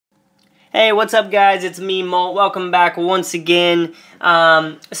Hey, what's up guys? It's me, Molt. Welcome back once again.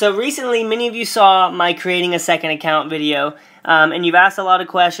 So recently, many of you saw my creating a second account video, and you've asked a lot of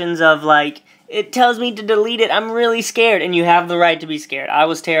questions of like, it tells me to delete it, I'm really scared, and you have the right to be scared. I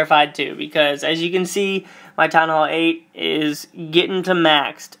was terrified too, because as you can see, my Town Hall 8 is getting to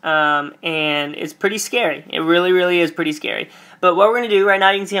maxed, and it's pretty scary. It really, really is pretty scary. But what we're going to do right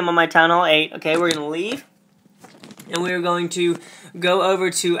now, you can see I'm on my Town Hall 8, okay, we're going to leave. And we're going to go over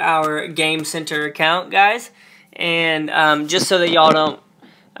to our Game Center account, guys. And just so that y'all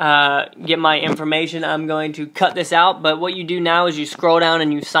don't get my information, I'm going to cut this out. But what you do now is you scroll down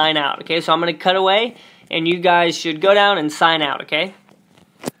and you sign out, okay? So I'm going to cut away, and you guys should go down and sign out, okay?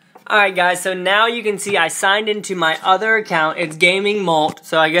 Alright, guys, so now you can see I signed into my other account. It's Gaming Molt,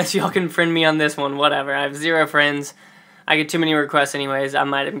 so I guess y'all can friend me on this one, whatever. I have 0 friends. I get too many requests anyways, I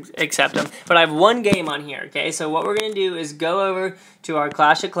might accept them. But I have one game on here, okay? So what we're going to do is go over to our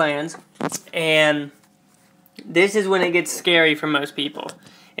Clash of Clans, and this is when it gets scary for most people.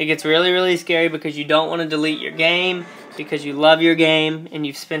 It gets really, really scary because you don't want to delete your game, because you love your game, and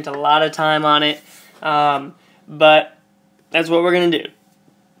you've spent a lot of time on it. But that's what we're going to do.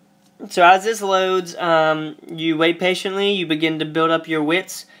 So as this loads, you wait patiently, you begin to build up your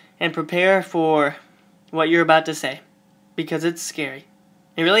wits, and prepare for what you're about to say. Because it's scary.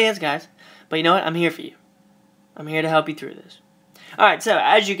 It really is, guys. But you know what? I'm here for you. I'm here to help you through this. Alright, so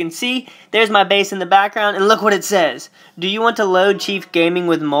as you can see, there's my base in the background, and look what it says. Do you want to load Chief Gaming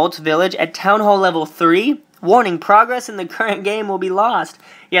with Molt's Village at Town Hall Level 3? Warning, progress in the current game will be lost.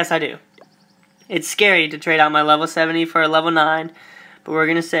 Yes, I do. It's scary to trade out my level 70 for a level 9, but we're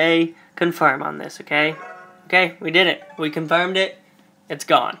going to say confirm on this, okay? Okay, we did it. We confirmed it. It's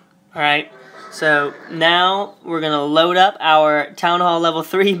gone. Alright? So now we're going to load up our Town Hall Level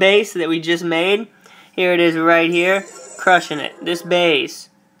 3 base that we just made. Here it is right here. Crushing it. This base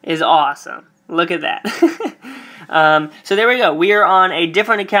is awesome. Look at that. So there we go. We are on a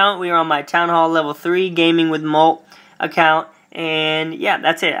different account. We are on my Town Hall Level 3 Gaming with Molt account. And yeah,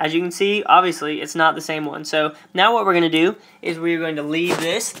 that's it. As you can see, obviously, it's not the same one. So now what we're going to do is we are going to leave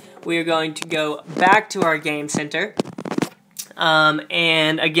this. We are going to go back to our Game Center.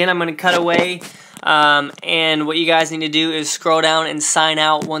 And again, I'm going to cut away, and what you guys need to do is scroll down and sign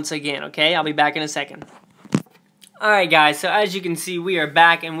out once again, okay? I'll be back in a second. Alright guys, so as you can see, we are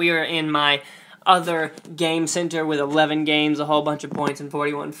back, and we are in my other Game Center with 11 games, a whole bunch of points, and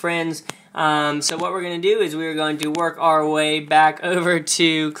 41 friends. So what we're going to do is we're going to work our way back over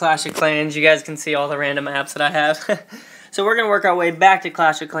to Clash of Clans. You guys can see all the random apps that I have. So we're going to work our way back to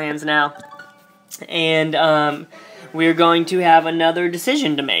Clash of Clans now, and we're going to have another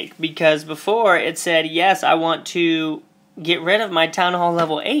decision to make, because before it said, yes, I want to get rid of my Town Hall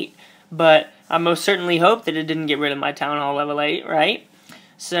Level 8, but I most certainly hope that it didn't get rid of my Town Hall Level 8, right?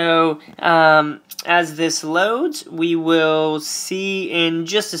 So, as this loads, we will see in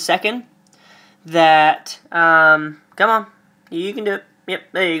just a second that, come on, you can do it. Yep,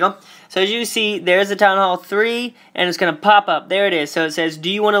 there you go. So as you see, there's the Town Hall 3, and it's going to pop up. There it is. So it says, do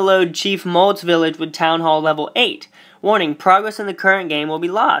you want to load Chief Molt's Village with Town Hall Level 8? Warning, progress in the current game will be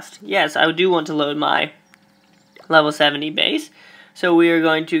lost. Yes, I do want to load my level 70 base. So we are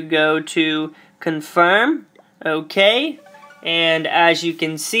going to go to confirm. Okay. And as you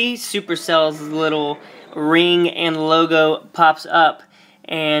can see, Supercell's little ring and logo pops up,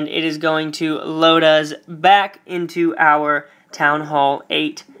 and it is going to load us back into our Town Hall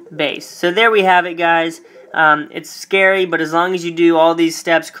 8 base. So there we have it, guys. It's scary, but as long as you do all these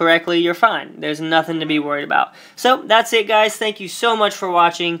steps correctly, you're fine. There's nothing to be worried about. So that's it, guys. Thank you so much for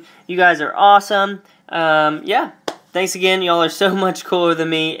watching. You guys are awesome. Yeah, thanks again. Y'all are so much cooler than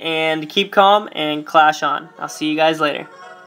me. And keep calm and clash on. I'll see you guys later.